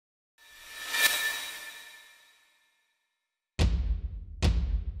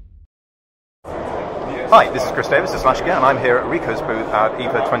Hi, this is Chris Davis, this is Lashka, and I'm here at Ricoh's booth at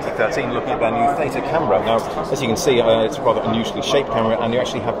IFA 2013 looking at their new Theta camera. Now, as you can see, it's a rather unusually shaped camera, and you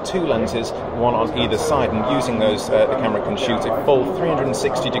actually have two lenses, one on either side, and using those, the camera can shoot a full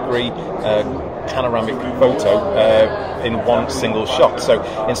 360-degree panoramic photo in one single shot. So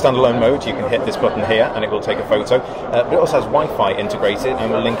in standalone mode, you can hit this button here and it will take a photo, but it also has Wi-Fi integrated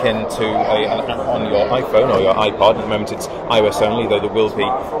and will link into an app on your iPhone or your iPod. At the moment it's iOS only, though there will be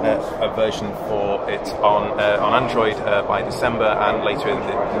a version for it on Android by December, and later in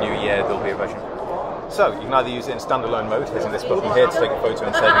the new year there'll be a version. So you can either use it in standalone mode, hitting this button here to take a photo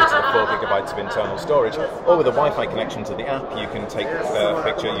and saving it to the 4 GB of internal storage, or with a Wi-Fi connection to the app you can take a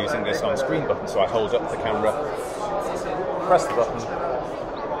picture using this on-screen button. So I hold up the camera, press the button,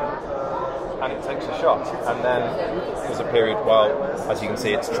 and it takes a shot, and then there's a period while, as you can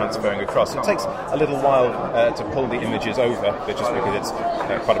see, it's transferring across. It takes a little while to pull the images over, just because it's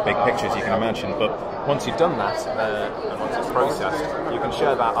quite a big picture, as you can imagine, but once you've done that, and once it's processed, you can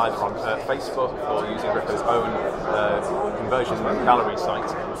share that either on Facebook or using Ricoh's own conversion gallery site,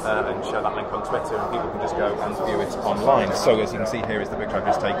 and share that link on Twitter, and people can just go and view it online. So as you can see, here is the picture I've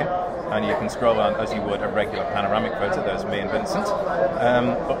just taken, and you can scroll on as you would a regular panoramic photo. There's me and Vincent,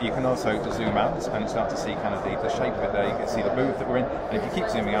 but you can also zoom out and start to see kind of the shape of it there. You can see the booth that we're in, and if you keep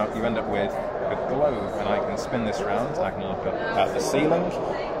zooming out, you end up with a globe, and I can spin this around. I can look up at the ceiling,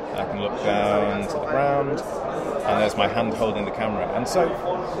 I can look down to the ground, and there's my hand holding the camera. And so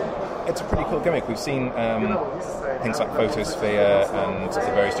it's a pretty cool gimmick. We've seen things like Photosphere and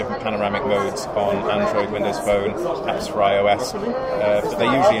the various different panoramic modes on Android, Windows Phone, apps for iOS, but they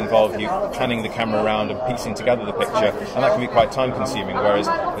usually involve you panning the camera around and piecing together the picture, and that can be quite time consuming, whereas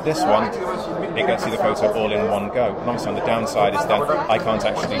with this one, it gets you the photo all in one go. And obviously on the downside is then I can't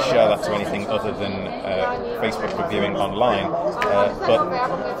actually share that to anything other than Facebook for viewing online, but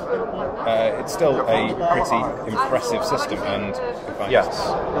it's still a pretty impressive system. And yes,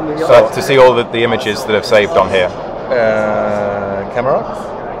 so to see all the images that I've saved on here. Camera?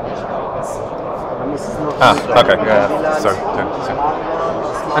 Okay. Sorry.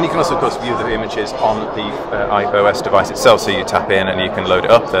 And you can also, of course, view the images on the iOS device itself. So you tap in and you can load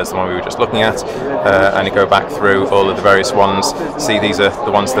it up. There's the one we were just looking at, and you go back through all of the various ones. See, these are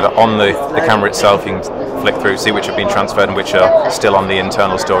the ones that are on the camera itself. You can flick through, see which have been transferred and which are still on the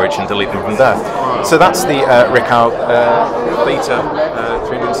internal storage, and delete them from there. So that's the Ricoh Theta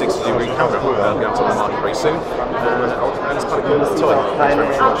 360-degree camera. It'll be out on the market very soon, and it's quite a cool little toy. Thanks very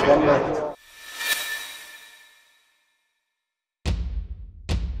much for watching.